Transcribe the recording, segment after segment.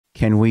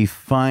can we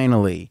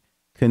finally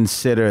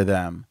consider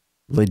them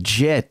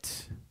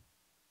legit?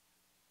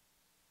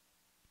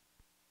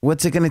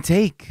 What's it going to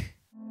take?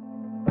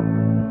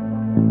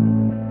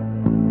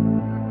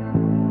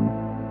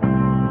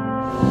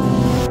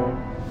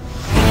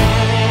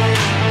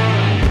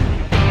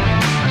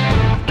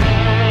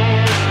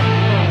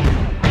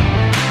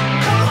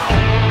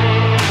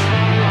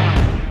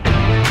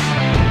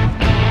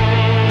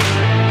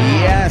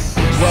 Yes,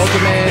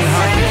 welcome in,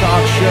 Hockey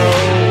Talk Show.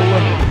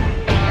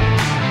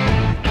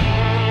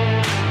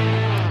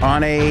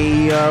 On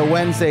a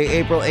Wednesday,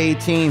 April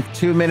 18th,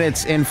 2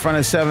 minutes in front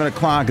of 7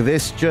 o'clock.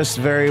 This just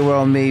very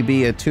well may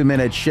be a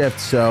 2-minute shift,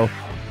 so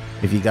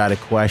if you got a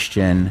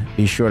question,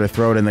 be sure to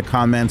throw it in the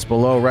comments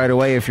below right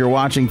away. If you're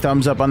watching,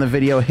 thumbs up on the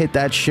video, hit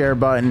that share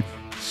button,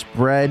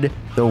 spread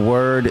the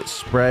word,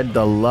 spread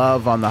the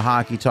love on the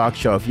Hockey Talk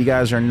Show. If you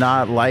guys are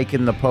not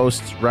liking the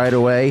posts right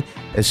away,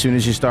 as soon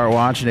as you start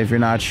watching, if you're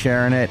not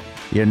sharing it,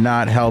 you're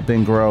not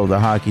helping grow the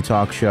Hockey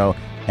Talk Show.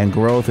 And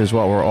growth is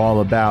what we're all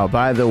about.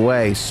 By the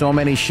way, so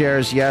many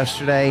shares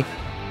yesterday.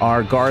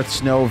 Our Garth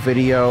Snow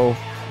video,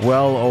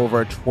 well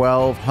over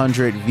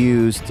 1,200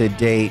 views to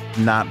date.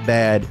 Not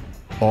bad.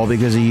 All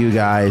because of you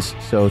guys.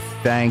 So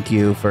thank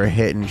you for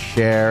hitting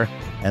share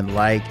and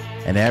like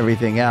and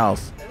everything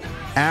else.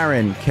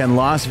 Aaron, can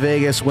Las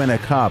Vegas win a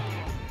cup?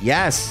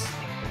 Yes.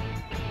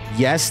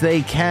 Yes,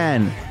 they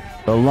can.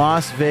 The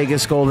Las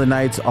Vegas Golden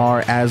Knights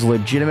are as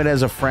legitimate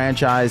as a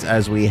franchise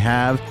as we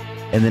have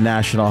in the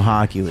National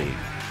Hockey League.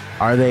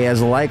 Are they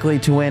as likely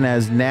to win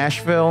as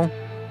Nashville,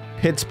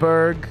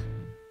 Pittsburgh,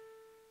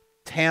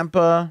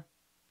 Tampa?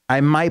 I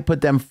might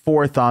put them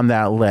fourth on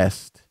that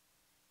list.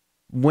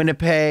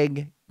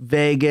 Winnipeg,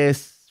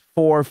 Vegas,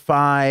 4,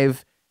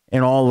 5,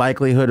 in all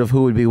likelihood of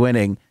who would be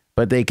winning.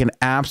 But they can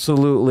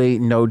absolutely,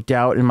 no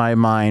doubt in my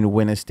mind,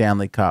 win a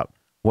Stanley Cup.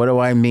 What do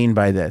I mean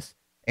by this?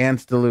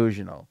 Ant's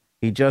delusional.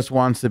 He just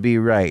wants to be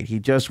right. He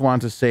just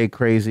wants to say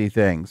crazy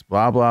things.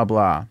 Blah, blah,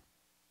 blah.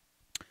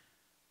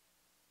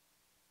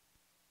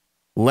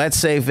 Let's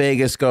say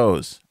Vegas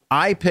goes.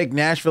 I picked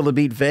Nashville to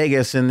beat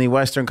Vegas in the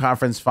Western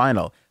Conference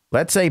Final.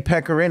 Let's say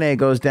Pecorine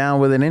goes down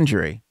with an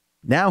injury.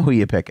 Now who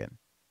you picking?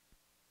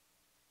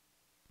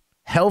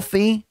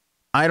 Healthy?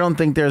 I don't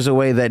think there's a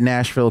way that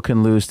Nashville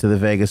can lose to the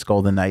Vegas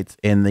Golden Knights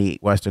in the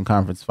Western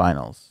Conference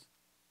Finals.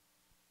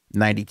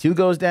 92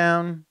 goes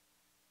down,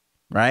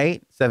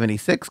 right?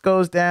 76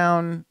 goes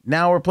down.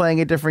 Now we're playing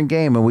a different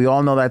game, and we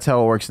all know that's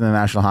how it works in the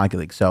National Hockey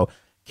League. So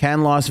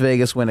can Las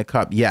Vegas win a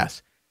cup?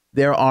 Yes.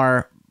 There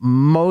are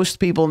most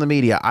people in the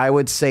media, I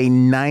would say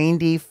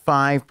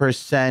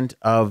 95%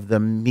 of the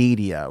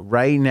media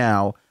right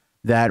now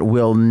that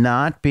will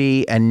not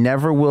be and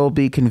never will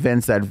be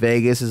convinced that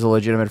Vegas is a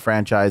legitimate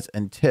franchise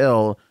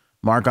until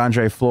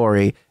Marc-Andre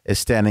Fleury is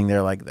standing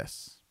there like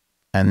this.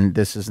 And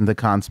this isn't the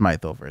Conn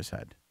Smythe over his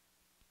head.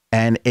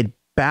 And it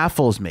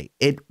baffles me.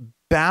 It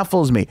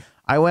baffles me.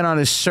 I went on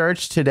a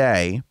search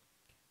today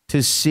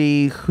to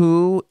see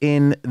who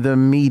in the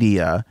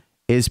media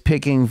is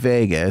picking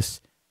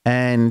Vegas.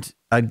 And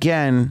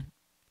again,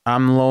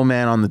 I'm low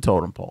man on the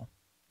totem pole.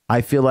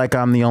 I feel like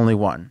I'm the only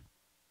one.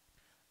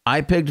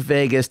 I picked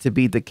Vegas to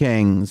beat the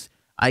Kings.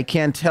 I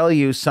can't tell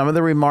you some of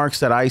the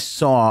remarks that I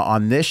saw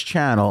on this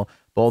channel,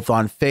 both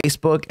on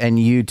Facebook and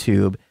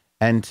YouTube.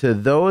 And to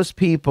those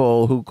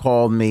people who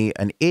called me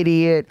an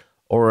idiot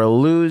or a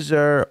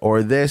loser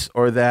or this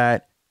or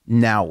that,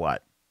 now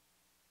what?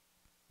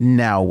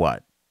 Now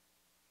what?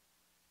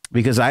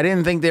 Because I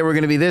didn't think they were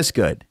going to be this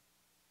good,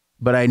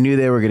 but I knew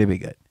they were going to be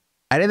good.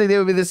 I didn't think they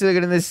would be this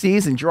good in this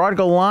season. Gerard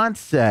Gallant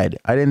said,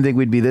 I didn't think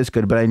we'd be this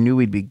good, but I knew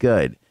we'd be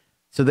good.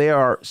 So they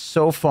are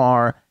so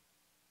far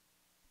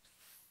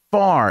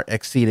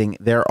exceeding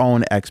their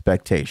own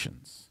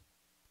expectations.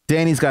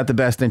 Danny's got the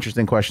best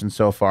interesting questions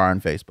so far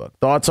on Facebook.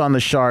 Thoughts on the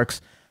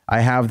Sharks? I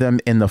have them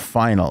in the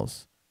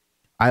finals.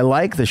 I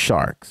like the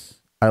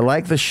Sharks. I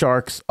like the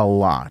Sharks a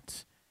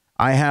lot.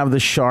 I have the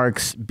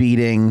Sharks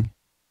beating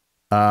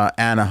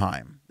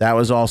Anaheim. That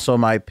was also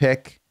my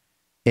pick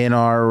in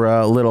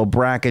our little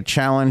bracket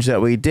challenge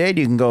that we did.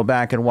 You can go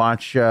back and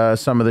watch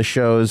some of the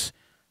shows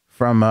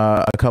from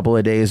a couple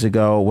of days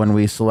ago when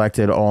we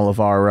selected all of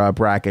our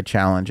bracket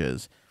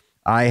challenges.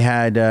 I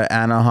had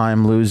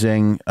Anaheim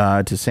losing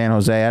to San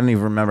Jose. I don't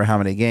even remember how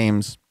many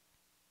games.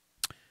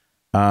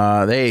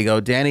 There you go.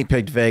 Danny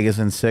picked Vegas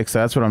in 6.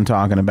 That's what I'm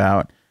talking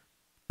about.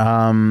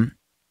 And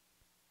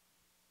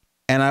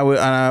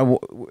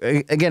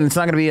again, it's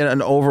not going to be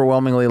an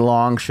overwhelmingly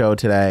long show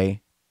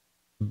today,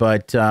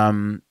 but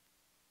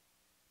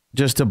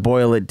just to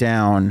boil it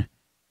down,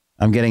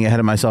 I'm getting ahead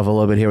of myself a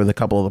little bit here with a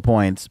couple of the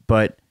points,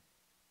 but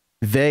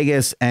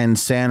Vegas and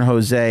San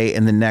Jose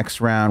in the next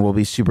round will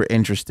be super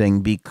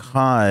interesting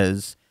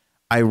because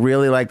I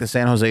really like the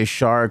San Jose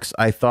Sharks.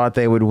 I thought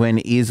they would win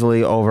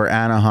easily over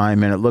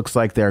Anaheim, and it looks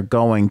like they're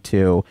going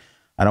to.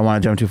 I don't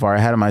want to jump too far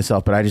ahead of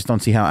myself, but I just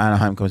don't see how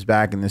Anaheim comes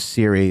back in this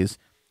series.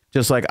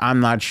 Just like I'm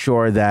not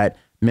sure that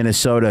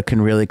Minnesota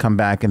can really come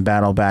back and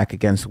battle back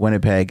against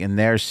Winnipeg in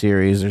their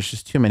series. There's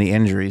just too many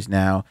injuries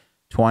now.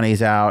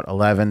 20's out,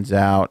 11's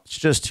out. It's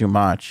just too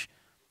much.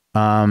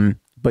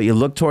 But you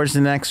look towards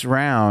the next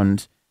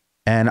round,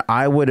 and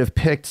I would have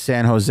picked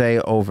San Jose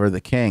over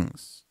the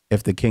Kings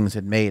if the Kings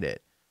had made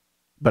it.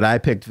 But I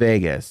picked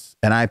Vegas,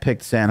 and I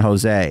picked San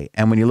Jose.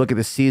 And when you look at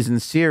the season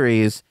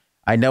series,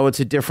 I know it's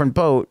a different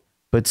boat,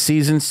 but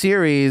season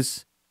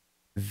series,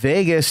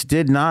 Vegas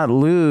did not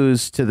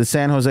lose to the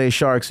San Jose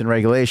Sharks in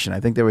regulation.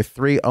 I think they were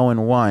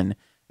 3-0-1,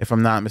 if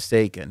I'm not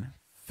mistaken.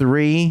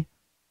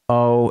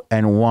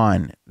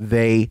 3-0-1.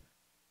 They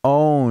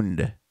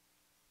owned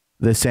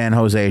the San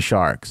Jose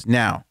Sharks.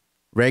 Now,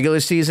 regular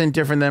season,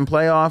 different than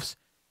playoffs.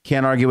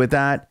 Can't argue with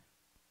that.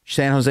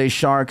 San Jose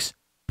Sharks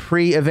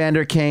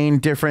pre-Evander Kane,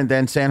 different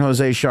than San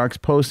Jose Sharks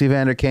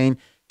post-Evander Kane.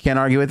 Can't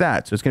argue with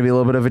that. So it's going to be a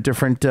little bit of a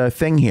different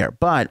thing here.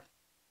 But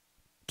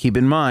keep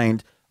in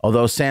mind,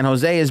 although San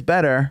Jose is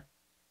better,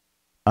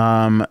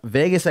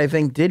 Vegas, I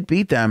think, did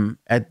beat them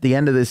at the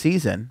end of the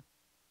season,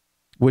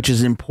 which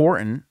is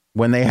important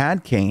when they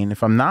had Kane,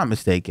 if I'm not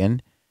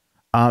mistaken.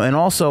 And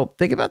also,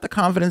 think about the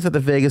confidence that the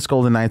Vegas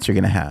Golden Knights are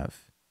going to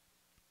have.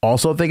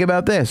 Also, think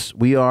about this.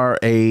 We are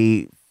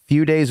a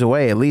few days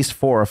away, at least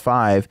 4 or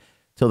 5,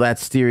 till that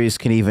series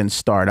can even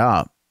start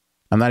up.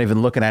 I'm not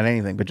even looking at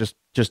anything, but just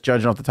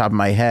judging off the top of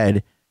my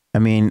head, I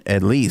mean,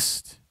 at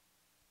least.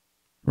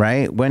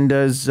 Right? When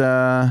does...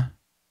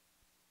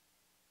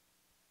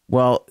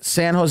 Well,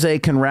 San Jose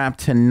can wrap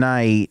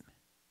tonight.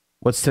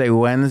 What's today?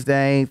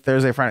 Wednesday,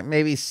 Thursday, Friday,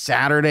 maybe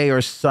Saturday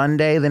or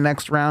Sunday the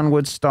next round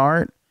would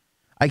start.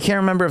 I can't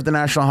remember if the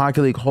National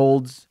Hockey League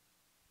holds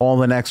all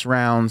the next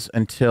rounds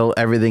until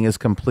everything is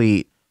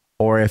complete,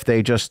 or if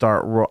they just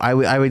start.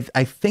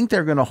 I think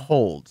they're going to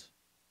hold.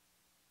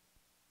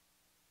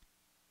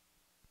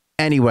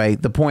 Anyway,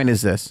 the point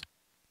is this: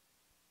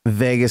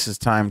 Vegas is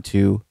time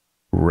to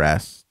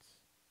rest,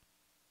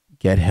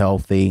 get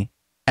healthy,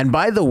 and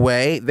by the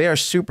way, they are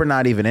super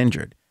not even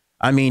injured.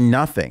 I mean,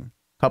 nothing.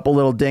 Couple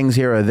little dings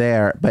here or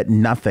there, but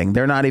nothing.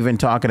 They're not even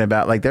talking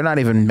about, like, they're not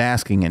even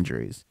masking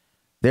injuries.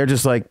 They're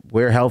just like,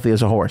 we're healthy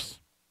as a horse.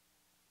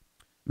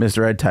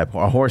 Mr. Ed type,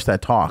 a horse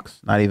that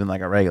talks, not even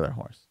like a regular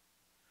horse.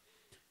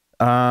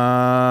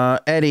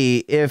 Eddie,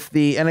 if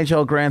the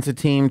NHL grants a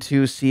team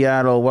to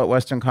Seattle, what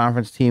Western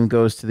Conference team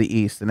goes to the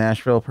East? The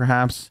Nashville,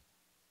 perhaps?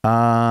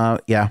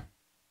 Yeah.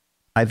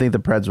 I think the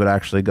Preds would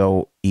actually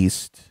go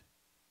East.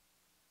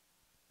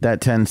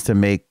 That tends to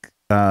make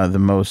the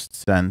most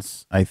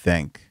sense, I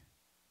think.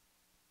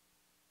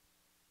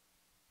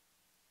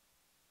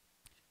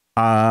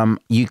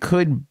 You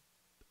could...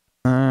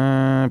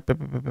 I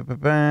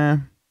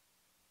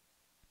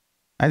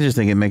just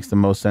think it makes the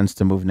most sense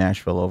to move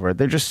Nashville over.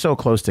 They're just so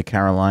close to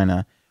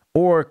Carolina.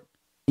 Or,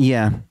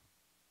 yeah.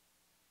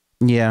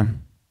 Yeah.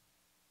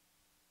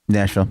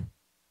 Nashville.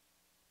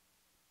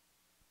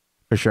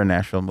 For sure,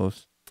 Nashville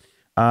moves.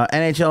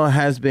 NHL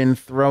has been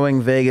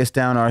throwing Vegas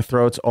down our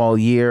throats all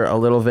year. A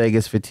little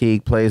Vegas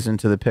fatigue plays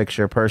into the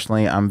picture.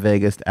 Personally, I'm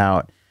Vegas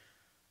out.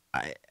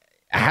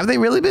 Have they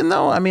really been,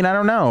 though? I mean, I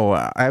don't know.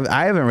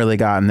 I haven't really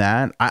gotten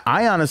that.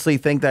 I honestly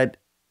think that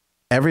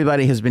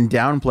everybody has been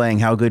downplaying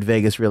how good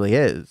Vegas really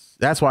is.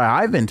 That's why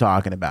I've been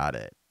talking about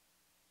it.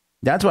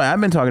 That's why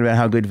I've been talking about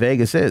how good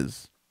Vegas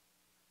is.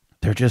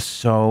 They're just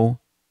so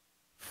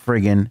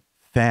friggin'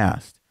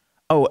 fast.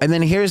 Oh, and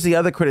then here's the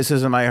other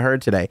criticism I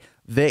heard today.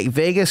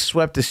 Vegas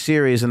swept a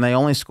series and they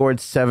only scored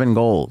 7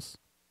 goals.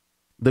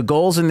 The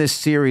goals in this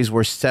series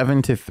were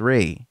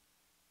 7-3.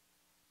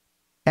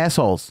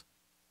 Assholes.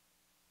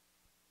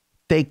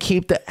 They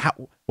keep the...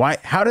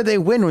 How did they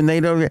win when they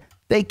don't...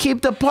 They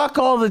keep the puck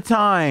all the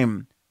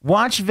time.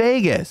 Watch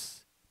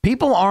Vegas.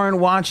 People aren't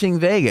watching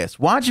Vegas.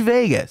 Watch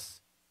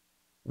Vegas.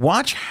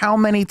 Watch how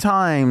many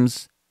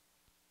times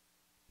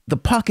the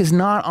puck is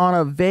not on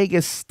a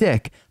Vegas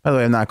stick. By the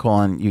way, I'm not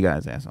calling you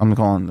guys assholes. I'm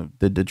calling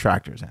the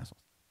detractors assholes.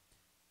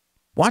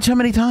 Watch how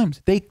many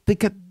times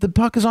the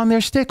puck is on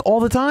their stick all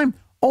the time.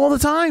 All the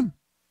time.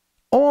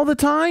 All the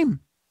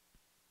time.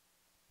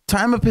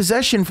 Time of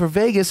possession for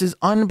Vegas is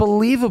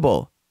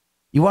unbelievable.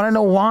 You want to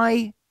know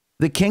why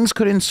the Kings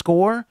couldn't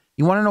score?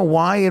 You want to know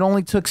why it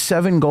only took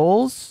 7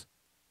 goals?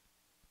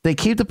 They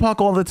keep the puck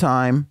all the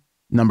time.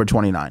 Number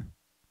 29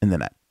 in the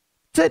net.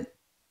 That's it.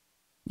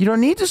 You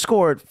don't need to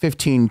score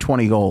 15,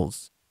 20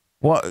 goals.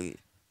 Well,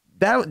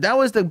 that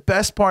was the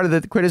best part of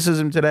the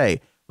criticism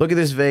today. Look at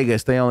this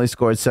Vegas. They only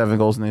scored 7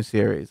 goals in this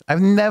series.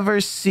 I've never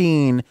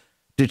seen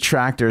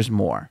detractors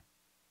more.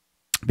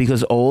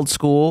 Because old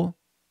school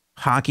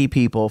hockey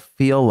people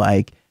feel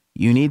like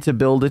you need to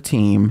build a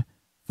team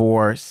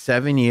for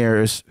 7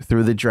 years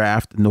through the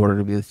draft in order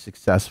to be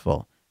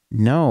successful.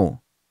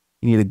 No.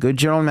 You need a good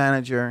general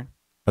manager,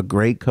 a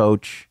great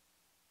coach,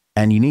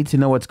 and you need to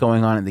know what's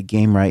going on in the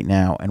game right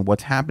now. And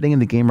what's happening in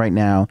the game right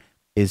now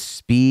is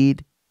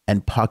speed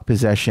and puck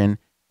possession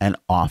and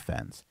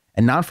offense.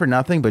 And not for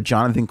nothing, but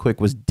Jonathan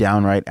Quick was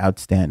downright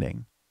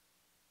outstanding.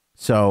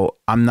 So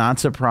I'm not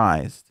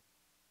surprised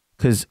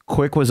because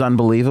Quick was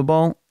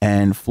unbelievable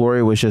and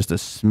Fleury was just a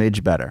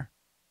smidge better.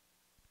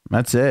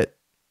 That's it.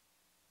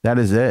 That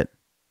is it.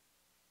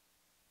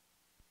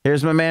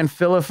 Here's my man,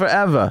 Phila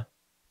Forever.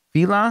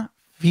 Philly?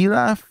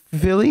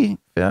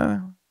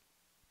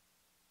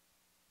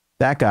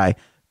 That guy.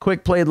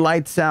 Quick played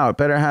lights out.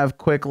 Better have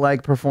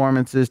quick-like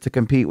performances to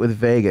compete with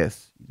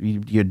Vegas.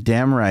 You're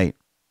damn right.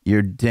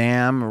 You're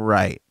damn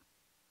right.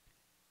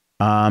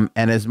 And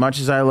as much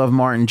as I love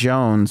Martin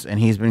Jones, and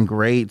he's been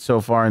great so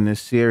far in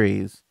this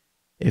series,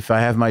 if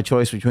I have my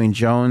choice between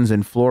Jones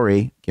and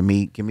Fleury, give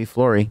me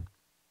Fleury.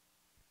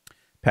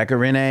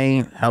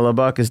 Pecorine,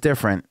 Hellebuck is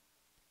different.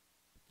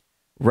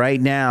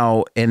 Right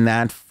now, in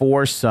that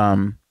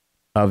foursome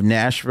of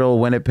Nashville,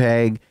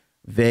 Winnipeg,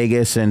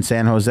 Vegas, and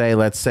San Jose,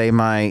 let's say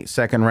my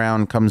second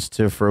round comes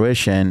to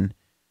fruition,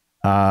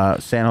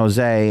 San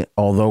Jose,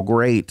 although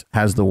great,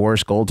 has the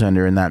worst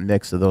goaltender in that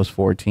mix of those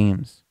four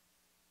teams.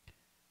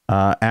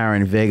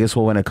 Aaron, Vegas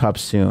will win a cup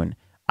soon.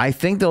 I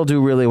think they'll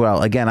do really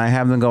well. Again, I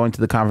have them going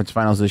to the conference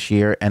finals this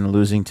year and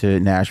losing to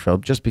Nashville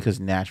just because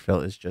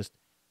Nashville is just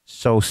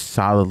so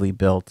solidly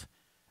built.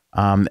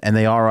 And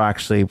they are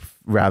actually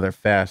rather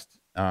fast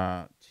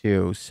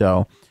too.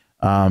 So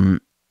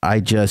I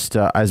just,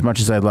 as much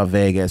as I love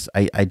Vegas,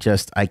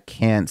 I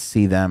can't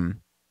see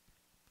them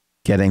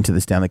getting to the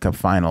Stanley Cup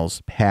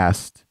finals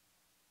past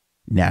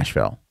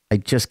Nashville. I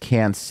just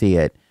can't see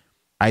it.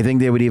 I think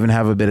they would even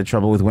have a bit of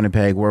trouble with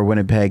Winnipeg, were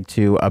Winnipeg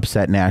to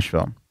upset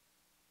Nashville.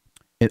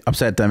 It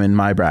upset them in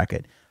my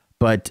bracket.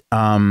 But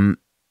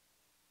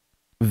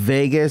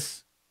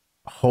Vegas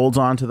holds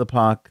on to the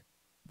puck.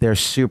 They're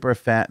super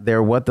fat.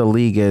 They're what the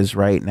league is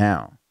right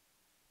now.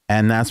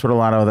 And that's what a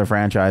lot of other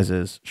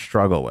franchises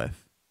struggle with.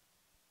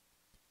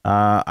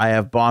 I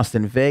have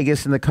Boston,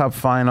 Vegas in the Cup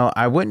final.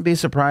 I wouldn't be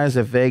surprised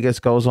if Vegas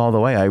goes all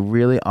the way. I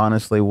really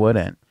honestly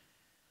wouldn't.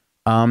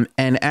 And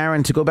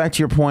Aaron, to go back to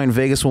your point,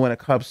 Vegas will win a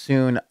cup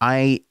soon.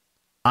 I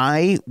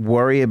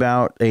worry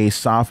about a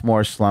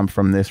sophomore slump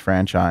from this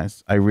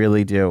franchise. I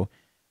really do.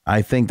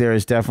 I think there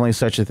is definitely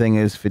such a thing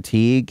as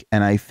fatigue.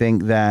 And I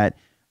think that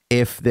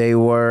if they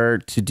were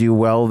to do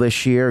well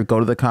this year, go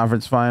to the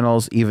conference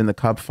finals, even the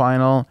cup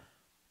final,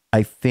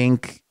 I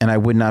think, and I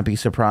would not be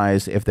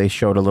surprised if they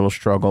showed a little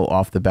struggle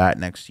off the bat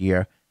next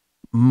year.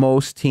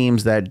 Most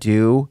teams that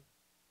do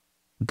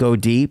go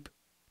deep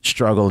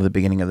struggle at the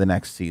beginning of the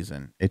next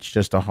season. It's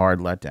just a hard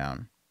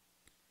letdown.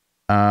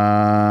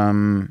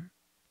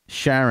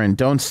 Sharon,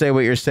 don't say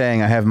what you're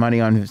saying. I have money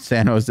on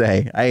San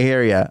Jose. I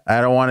hear you.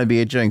 I don't want to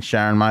be a jinx,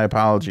 Sharon. My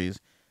apologies.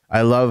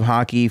 I love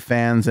hockey,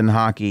 fans, and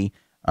hockey,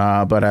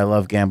 but I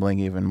love gambling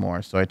even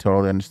more, so I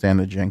totally understand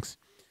the jinx.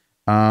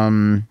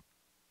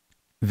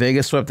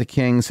 Vegas swept the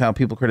Kings. How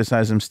people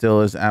criticize them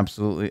still is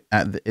absolute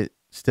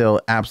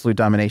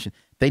domination.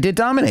 They did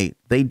dominate.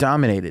 They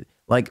dominated.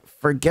 Like,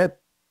 forget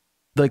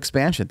the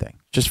expansion thing.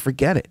 Just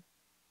forget it.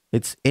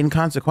 It's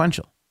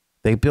inconsequential.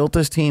 They built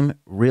this team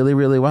really,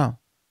 really well.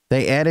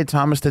 They added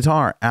Thomas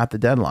Tatar at the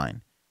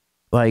deadline.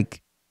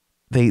 Like,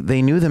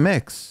 they knew the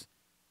mix.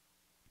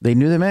 They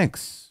knew the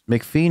mix.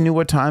 McPhee knew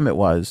what time it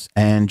was,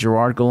 and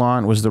Gerard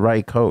Gallant was the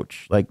right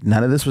coach. Like,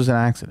 none of this was an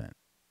accident.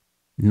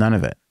 None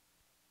of it.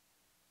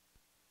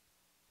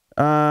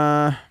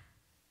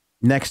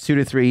 Next 2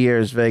 to 3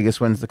 years, Vegas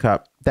wins the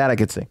cup. That I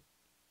could see.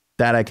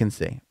 That I can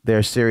see.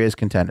 They're serious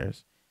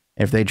contenders.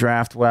 If they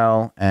draft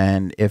well,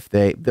 and if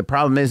the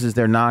problem is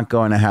they're not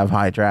going to have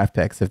high draft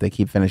picks if they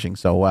keep finishing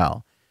so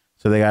well.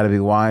 So they got to be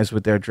wise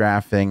with their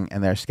drafting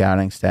and their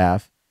scouting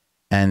staff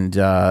and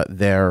their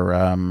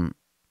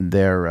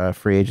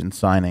free agent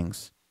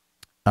signings.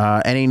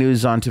 Any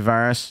news on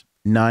Tavares?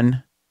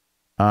 None.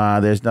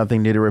 There's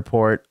nothing new to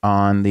report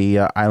on the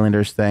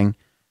Islanders thing.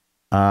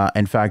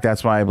 In fact,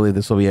 that's why I believe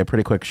this will be a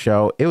pretty quick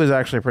show. It was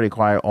actually pretty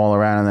quiet all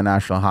around in the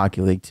National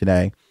Hockey League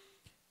today.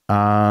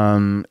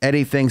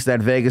 Eddie thinks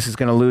that Vegas is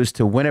going to lose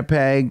to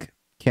Winnipeg.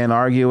 Can't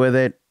argue with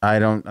it.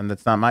 And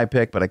that's not my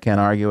pick, but I can't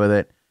argue with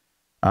it.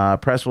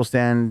 Press will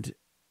stand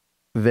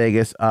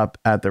Vegas up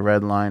at the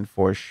red line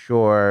for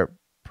sure.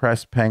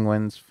 Press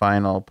Penguins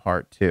final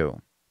part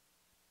 2.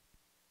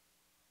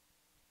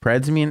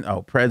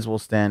 Preds will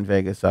stand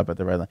Vegas up at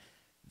the red line.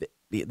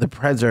 The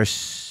Preds are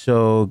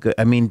so good.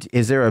 I mean,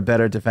 is there a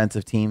better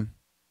defensive team?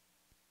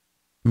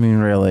 I mean,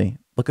 really,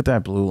 look at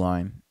that blue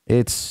line.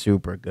 It's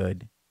super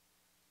good.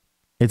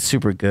 It's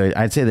super good.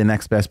 I'd say the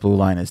next best blue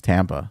line is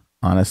Tampa,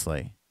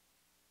 honestly.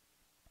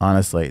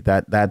 Honestly,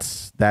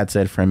 that's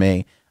it for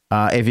me.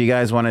 If you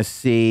guys want to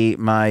see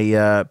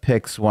my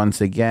picks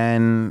once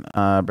again,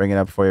 bring it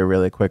up for you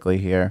really quickly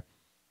here.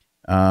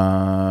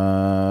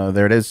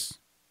 There it is.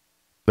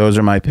 Those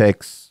are my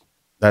picks.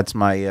 That's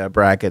my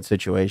bracket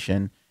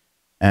situation.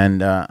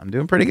 And I'm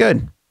doing pretty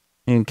good.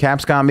 And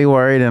Caps got me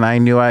worried, and I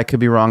knew I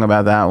could be wrong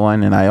about that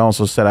one. And I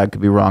also said I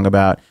could be wrong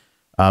about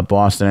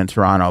Boston and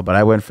Toronto. But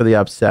I went for the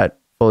upset,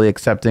 fully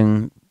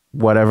accepting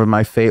whatever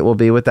my fate will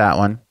be with that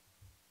one.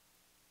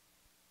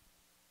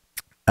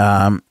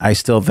 I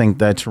still think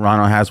that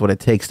Toronto has what it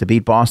takes to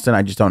beat Boston.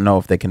 I just don't know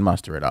if they can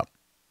muster it up.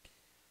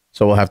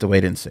 So we'll have to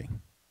wait and see.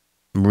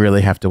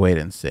 Really have to wait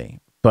and see.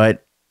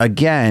 But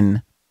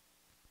again,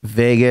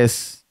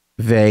 Vegas,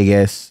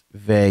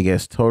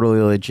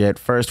 totally legit.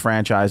 First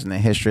franchise in the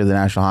history of the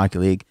National Hockey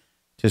League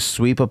to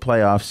sweep a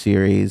playoff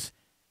series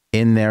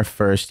in their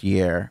first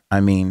year.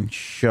 I mean,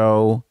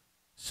 show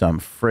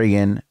some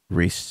friggin'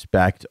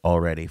 respect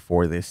already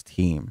for this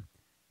team.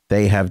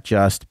 They have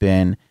just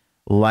been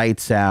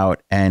lights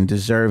out and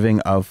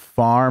deserving of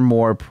far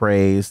more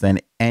praise than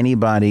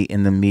anybody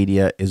in the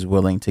media is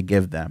willing to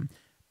give them.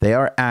 They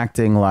are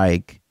acting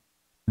like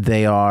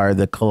they are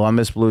the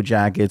Columbus Blue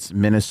Jackets,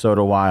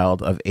 Minnesota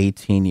Wild of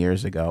 18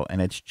 years ago,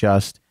 and it's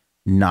just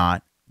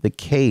not the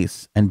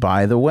case. And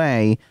by the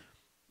way,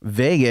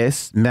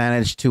 Vegas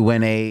managed to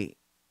win a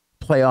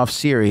playoff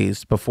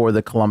series before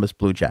the Columbus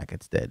Blue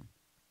Jackets did.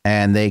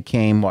 And they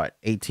came,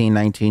 18,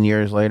 19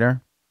 years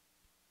later?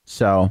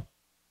 So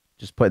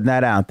just putting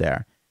that out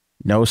there.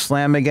 No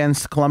slam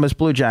against Columbus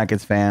Blue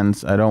Jackets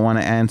fans. I don't want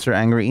to answer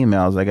angry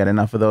emails. I get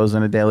enough of those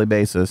on a daily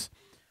basis.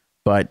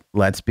 But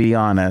let's be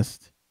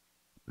honest.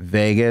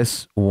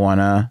 Vegas won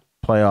a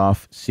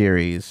playoff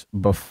series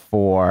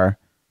before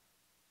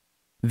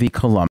the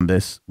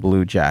Columbus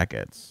Blue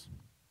Jackets.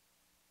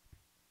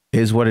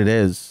 Is what it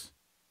is.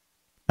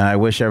 And I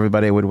wish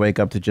everybody would wake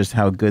up to just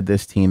how good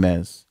this team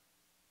is.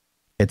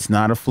 It's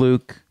not a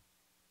fluke.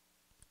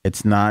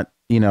 It's not,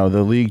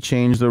 the league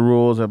changed the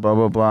rules, blah,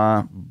 blah,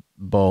 blah.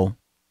 Bull.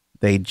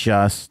 They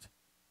just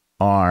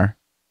are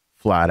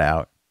flat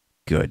out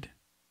good.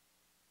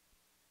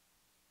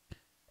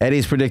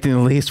 Eddie's predicting the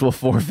Leafs will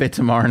forfeit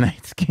tomorrow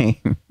night's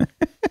game.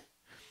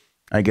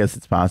 I guess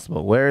it's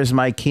possible. Where is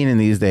Mike Keenan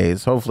these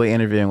days? Hopefully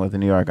interviewing with the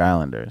New York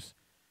Islanders.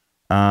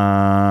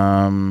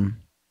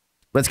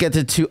 Let's get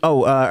to two.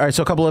 All right.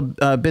 So a couple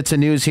of bits of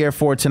news here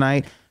for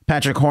tonight.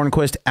 Patrick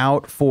Hornquist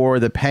out for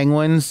the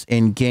Penguins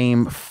in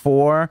Game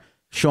 4.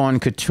 Sean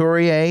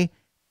Couturier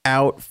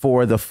out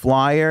for the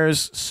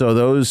Flyers. So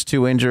those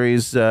two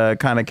injuries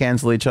kind of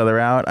cancel each other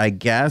out, I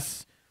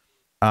guess.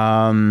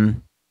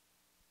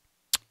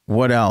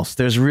 What else?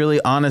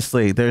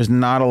 There's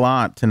not a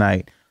lot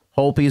tonight.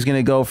 Holtby's going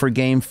to go for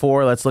Game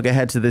 4. Let's look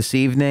ahead to this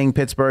evening.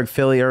 Pittsburgh,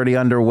 Philly already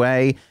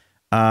underway.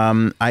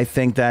 I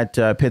think that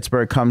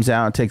Pittsburgh comes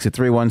out and takes a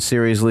 3-1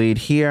 series lead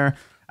here.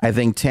 I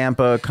think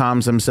Tampa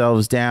calms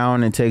themselves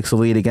down and takes a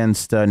lead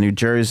against New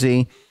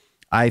Jersey.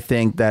 I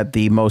think that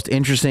the most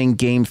interesting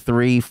Game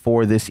 3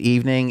 for this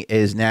evening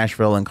is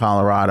Nashville and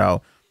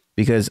Colorado,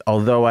 because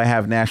although I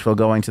have Nashville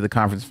going to the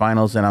conference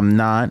finals and I'm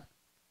not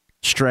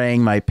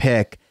straying my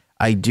pick,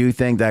 I do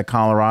think that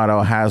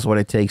Colorado has what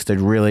it takes to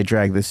really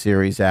drag the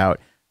series out.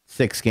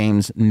 6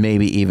 games,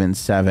 maybe even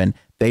 7.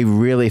 They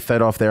really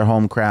fed off their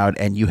home crowd,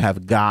 and you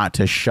have got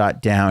to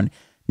shut down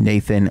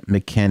Nathan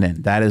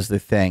McKinnon. That is the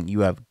thing. You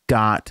have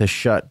got to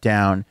shut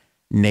down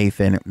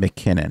Nathan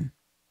McKinnon.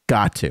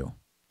 Got to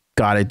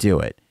do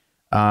it.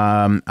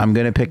 I'm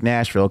going to pick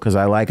Nashville because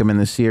I like him in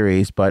the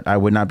series, but I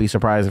would not be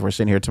surprised if we're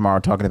sitting here tomorrow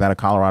talking about a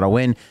Colorado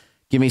win.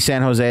 Give me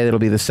San Jose. That'll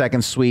be the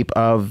second sweep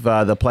of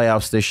the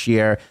playoffs this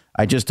year.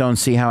 I just don't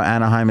see how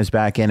Anaheim is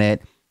back in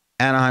it.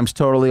 Anaheim's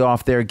totally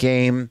off their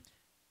game.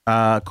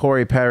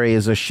 Corey Perry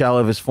is a shell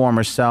of his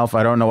former self.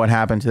 I don't know what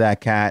happened to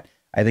that cat.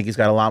 I think he's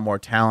got a lot more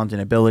talent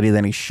and ability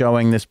than he's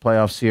showing this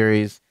playoff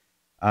series.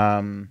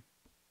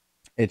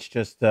 It's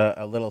just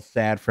a little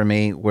sad for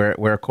me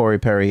where Corey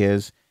Perry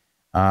is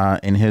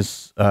in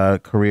his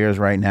careers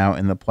right now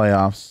in the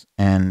playoffs,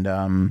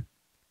 and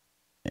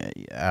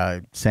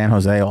San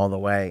Jose all the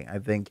way, I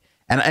think.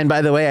 And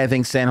by the way, I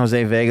think San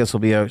Jose Vegas will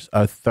be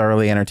a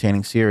thoroughly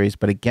entertaining series.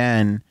 But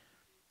again,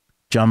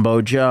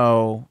 Jumbo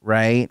Joe,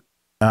 right?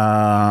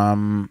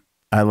 I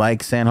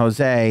like San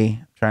Jose.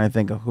 I'm trying to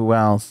think of who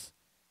else.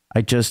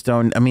 I just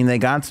don't. I mean, they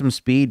got some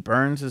speed.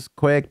 Burns is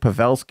quick.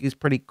 Pavelski's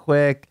pretty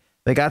quick.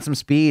 They got some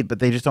speed, but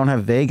they just don't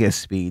have Vegas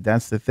speed.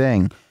 That's the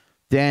thing.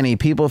 Danny,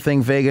 people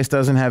think Vegas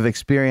doesn't have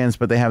experience,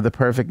 but they have the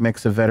perfect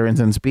mix of veterans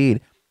and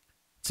speed.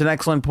 It's an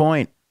excellent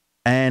point,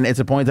 and it's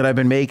a point that I've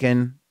been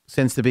making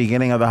since the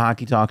beginning of the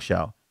Hockey Talk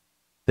Show.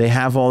 They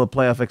have all the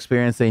playoff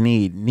experience they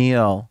need.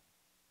 Neal,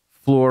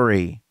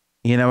 Fleury,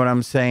 you know what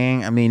I'm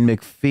saying? I mean,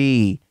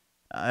 McPhee,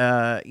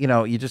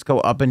 you just go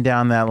up and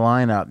down that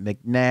lineup.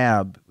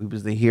 McNabb, who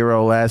was the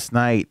hero last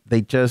night.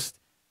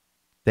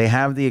 They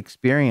have the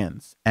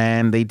experience,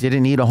 and they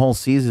didn't need a whole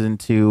season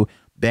to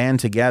band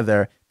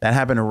together. That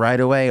happened right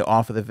away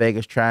off of the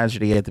Vegas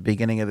tragedy at the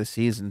beginning of the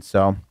season.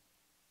 So,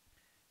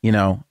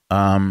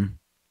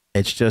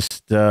 it's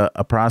just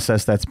a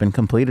process that's been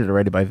completed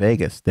already by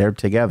Vegas. They're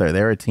together.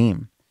 They're a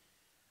team.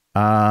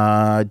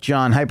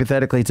 John,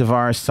 hypothetically,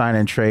 Tavares sign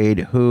and trade.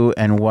 Who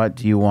and what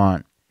do you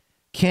want?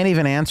 Can't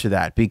even answer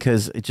that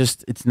because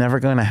it's never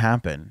going to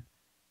happen.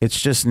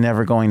 It's just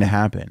never going to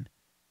happen.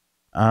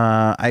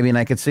 I mean,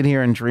 I could sit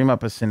here and dream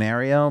up a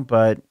scenario,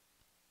 but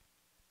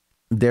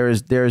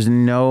there's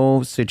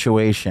no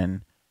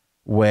situation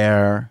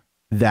where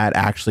that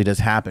actually does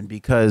happen,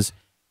 because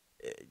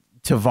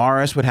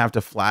Tavares would have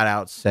to flat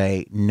out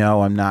say,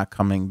 no, I'm not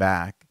coming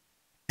back.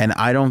 And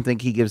I don't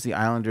think he gives the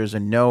Islanders a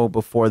no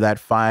before that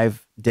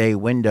 5-day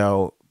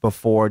window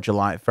before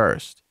July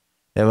 1st.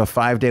 They have a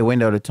 5-day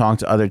window to talk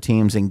to other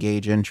teams and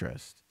gauge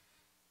interest.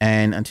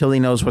 And until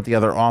he knows what the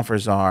other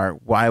offers are,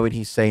 why would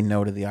he say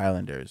no to the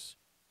Islanders?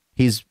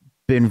 He's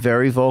been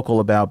very vocal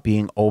about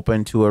being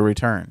open to a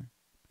return.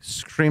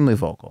 Extremely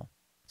vocal.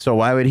 So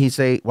why would he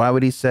say,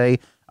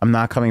 I'm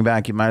not coming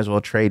back. You might as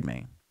well trade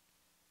me.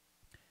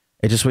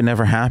 It just would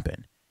never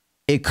happen.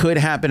 It could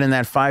happen in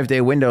that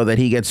 5-day window that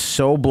he gets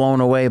so blown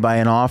away by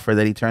an offer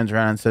that he turns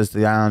around and says to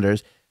the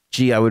Islanders,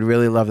 gee, I would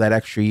really love that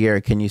extra year.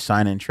 Can you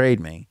sign and trade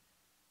me?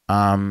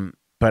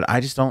 But I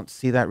just don't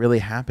see that really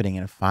happening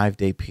in a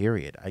 5-day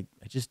period. I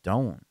just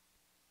don't.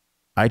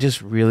 I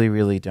just really,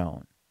 really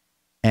don't.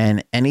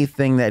 And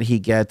anything that he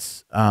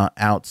gets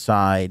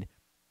outside,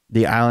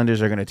 the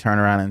Islanders are going to turn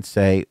around and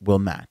say, we'll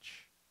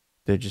match.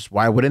 They're just,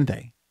 why wouldn't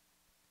they?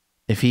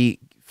 If he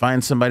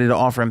finds somebody to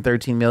offer him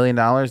 $13 million,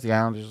 the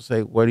Islanders will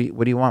say, what do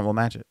you want? We'll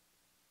match it.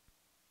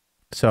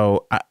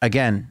 So,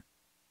 again,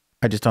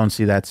 I just don't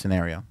see that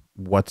scenario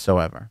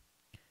whatsoever.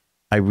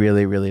 I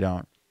really, really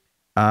don't.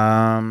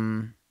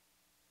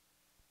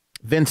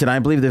 Vincent, I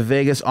believe the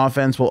Vegas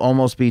offense will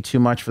almost be too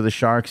much for the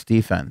Sharks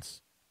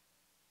defense.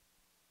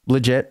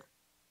 Legit.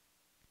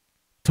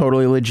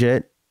 Totally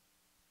legit.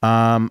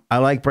 I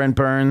like Brent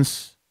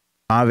Burns,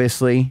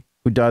 obviously.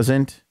 Who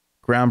doesn't?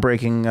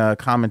 Groundbreaking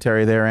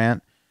commentary there,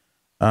 Ant.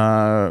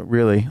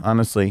 Really,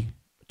 honestly.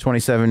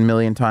 27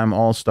 million time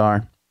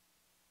All-Star.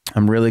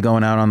 I'm really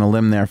going out on the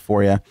limb there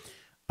for you.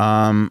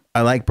 I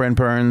like Brent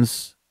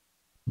Burns,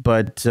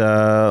 but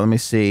let me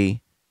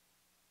see.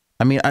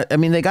 I mean,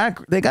 they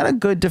got a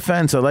good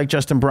defense. I like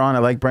Justin Braun. I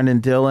like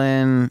Brendan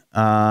Dillon.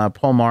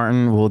 Paul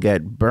Martin will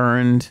get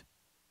burned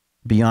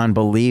beyond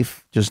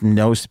belief. Just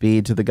no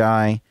speed to the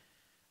guy.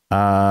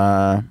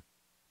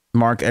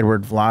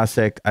 Mark-Edward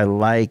Vlasic, I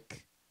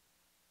like.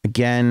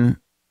 Again,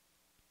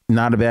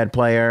 not a bad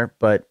player,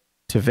 but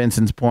to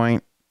Vincent's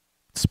point,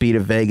 speed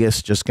of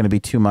Vegas just going to be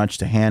too much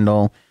to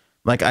handle.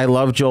 Like, I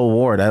love Joel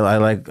Ward. I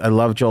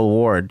love Joel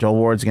Ward. Joel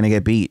Ward's going to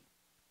get beat.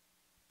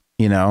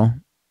 You know,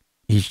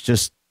 he's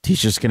just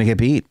going to get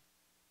beat.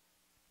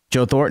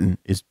 Joe Thornton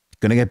is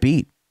going to get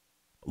beat.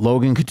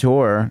 Logan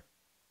Couture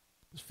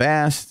is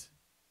fast,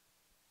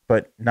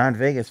 but not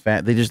Vegas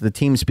fast. The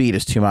team speed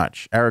is too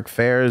much. Eric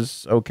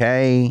Fair's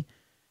okay.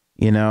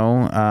 You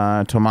know,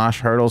 Tomas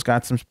Hertl's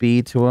got some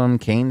speed to him.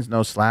 Kane's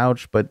no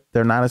slouch, but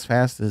they're not as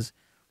fast as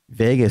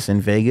Vegas,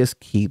 and Vegas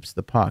keeps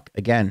the puck.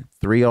 Again,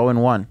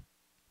 3-0-1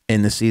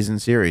 in the season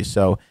series.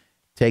 So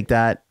take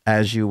that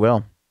as you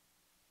will.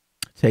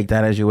 Take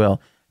that as you will.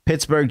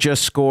 Pittsburgh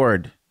just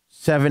scored.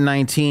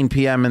 7:19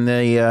 p.m. in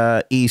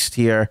the East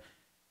here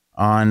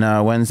on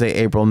Wednesday,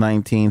 April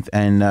 19th,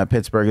 and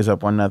Pittsburgh is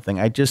up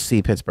 1-0. I just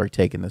see Pittsburgh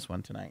taking this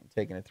one tonight,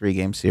 taking a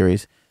 3-game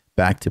series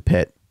back to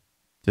Pitt.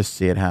 Just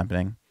see it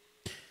happening.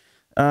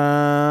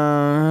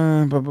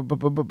 Belmont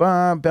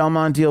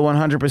deal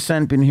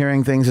 100%. Been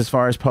hearing things as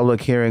far as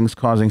public hearings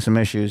causing some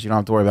issues. You don't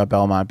have to worry about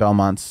Belmont.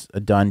 Belmont's a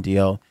done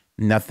deal.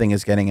 Nothing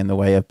is getting in the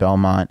way of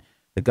Belmont.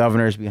 The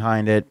governor's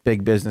behind it.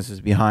 Big business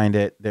is behind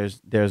it.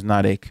 There's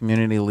not a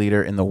community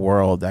leader in the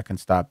world that can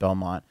stop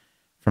Belmont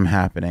from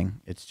happening.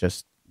 It's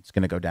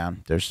going to go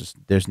down.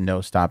 There's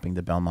no stopping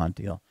the Belmont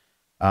deal.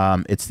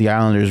 It's the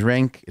Islanders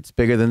rink. It's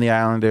bigger than the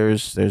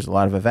Islanders. There's a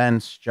lot of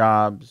events,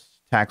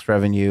 jobs, tax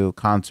revenue,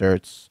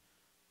 concerts,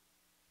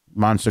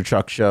 monster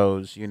truck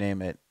shows, you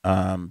name it.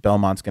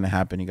 Belmont's going to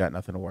happen. You got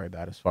nothing to worry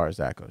about as far as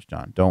that goes,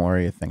 John. Don't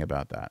worry a thing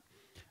about that.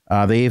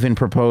 They even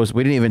proposed,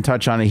 we didn't even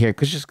touch on it here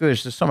because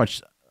there's just so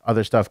much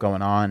other stuff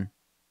going on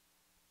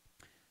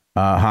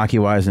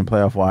hockey-wise and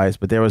playoff-wise,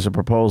 but there was a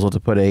proposal to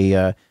put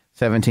a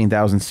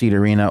 17,000-seat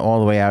arena all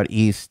the way out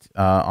east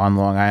on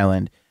Long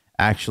Island,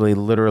 actually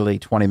literally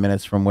 20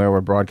 minutes from where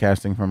we're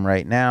broadcasting from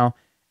right now.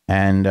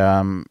 And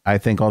I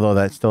think although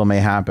that still may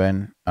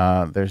happen,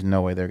 there's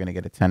no way they're going to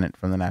get a tenant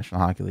from the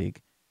National Hockey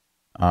League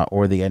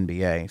or the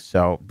NBA.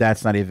 So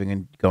that's not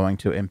even going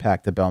to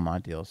impact the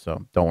Belmont deal.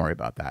 So don't worry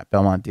about that.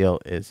 Belmont deal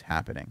is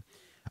happening.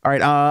 All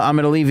right, I'm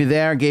going to leave you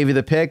there. Gave you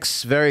the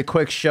picks. Very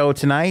quick show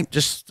tonight.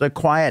 Just a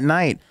quiet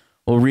night.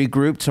 We'll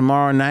regroup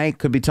tomorrow night.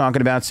 Could be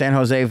talking about San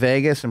Jose,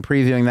 Vegas, and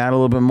previewing that a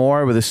little bit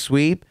more with a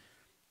sweep.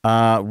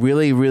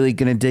 Really, really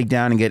going to dig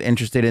down and get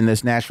interested in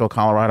this Nashville,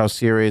 Colorado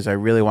series. I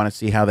really want to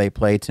see how they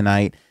play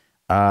tonight.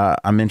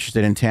 I'm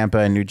interested in Tampa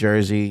and New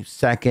Jersey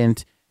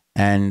second,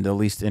 and the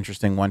least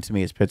interesting one to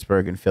me is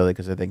Pittsburgh and Philly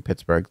because I think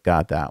Pittsburgh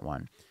got that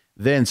one.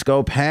 Vince,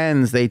 go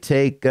Pens. They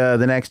take the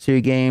next 2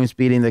 games,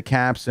 beating the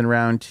Caps in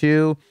round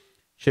 2.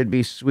 Should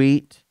be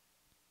sweet.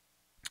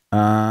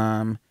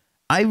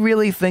 I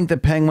really think the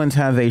Penguins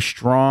have a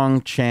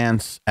strong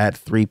chance at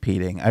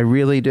three-peating. I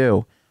really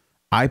do.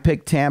 I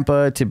picked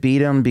Tampa to beat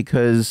them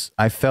because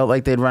I felt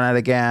like they'd run out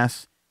of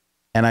gas,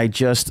 and I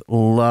just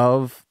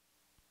love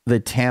the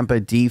Tampa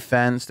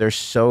defense. They're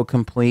so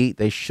complete.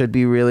 They should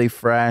be really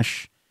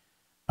fresh.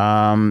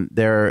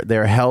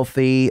 They're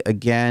healthy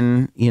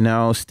again, you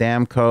know,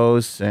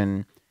 Stamkos,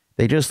 and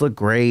they just look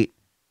great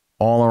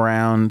all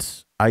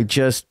around. I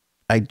just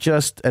at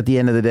the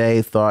end of the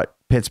day thought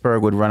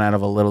Pittsburgh would run out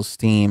of a little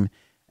steam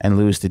and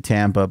lose to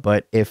Tampa.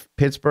 But if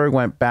Pittsburgh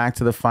went back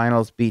to the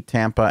finals, beat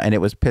Tampa, and it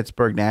was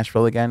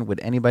Pittsburgh-Nashville again,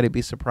 would anybody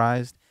be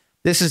surprised?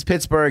 This is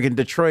Pittsburgh and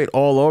Detroit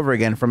all over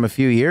again from a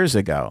few years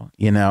ago.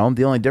 You know,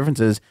 the only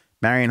difference is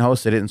Marion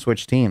hosted it and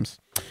switched teams.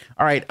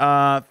 All right.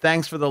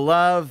 Thanks for the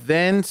love,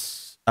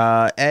 Vince.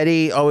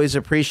 Eddie, always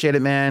appreciate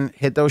it, man.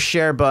 Hit those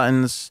share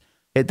buttons.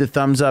 Hit the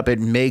thumbs up. It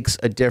makes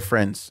a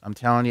difference. I'm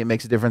telling you, it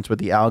makes a difference with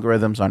the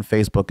algorithms on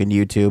Facebook and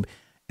YouTube.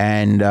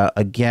 And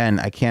again,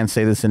 I can't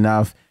say this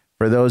enough.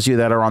 For those of you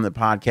that are on the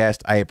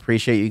podcast, I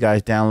appreciate you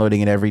guys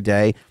downloading it every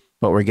day.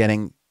 But we're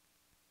getting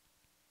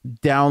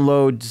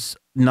downloads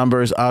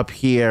numbers up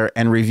here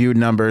and reviewed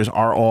numbers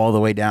are all the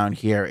way down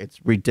here. It's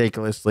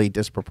ridiculously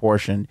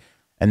disproportionate.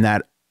 And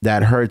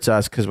that hurts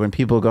us because when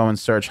people go and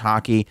search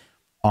hockey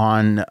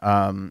on,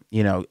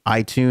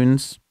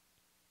 iTunes,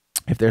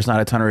 if there's not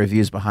a ton of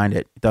reviews behind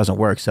it, it doesn't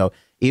work. So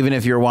even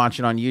if you're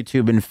watching on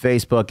YouTube and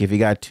Facebook, if you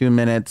got 2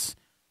 minutes,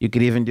 you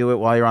could even do it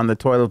while you're on the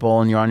toilet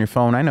bowl and you're on your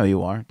phone. I know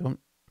you are. It's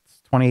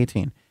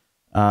 2018.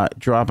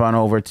 Drop on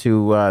over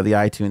to the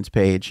iTunes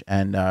page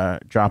and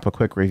drop a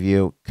quick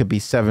review. Could be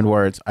 7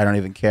 words. I don't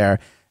even care.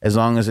 As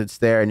long as it's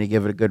there and you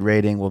give it a good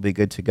rating, we'll be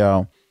good to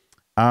go.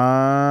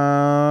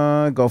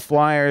 Go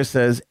Flyers,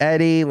 says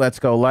Eddie. Let's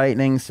go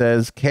Lightning,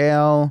 says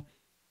Kale.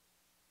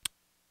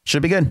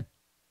 Should be good.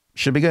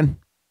 Should be good.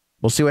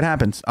 We'll see what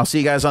happens. I'll see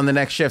you guys on the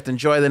next shift.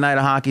 Enjoy the night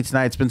of hockey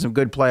tonight. It's been some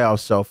good playoffs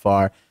so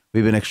far.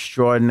 We've been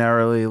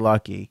extraordinarily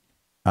lucky.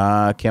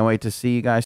 Can't wait to see you guys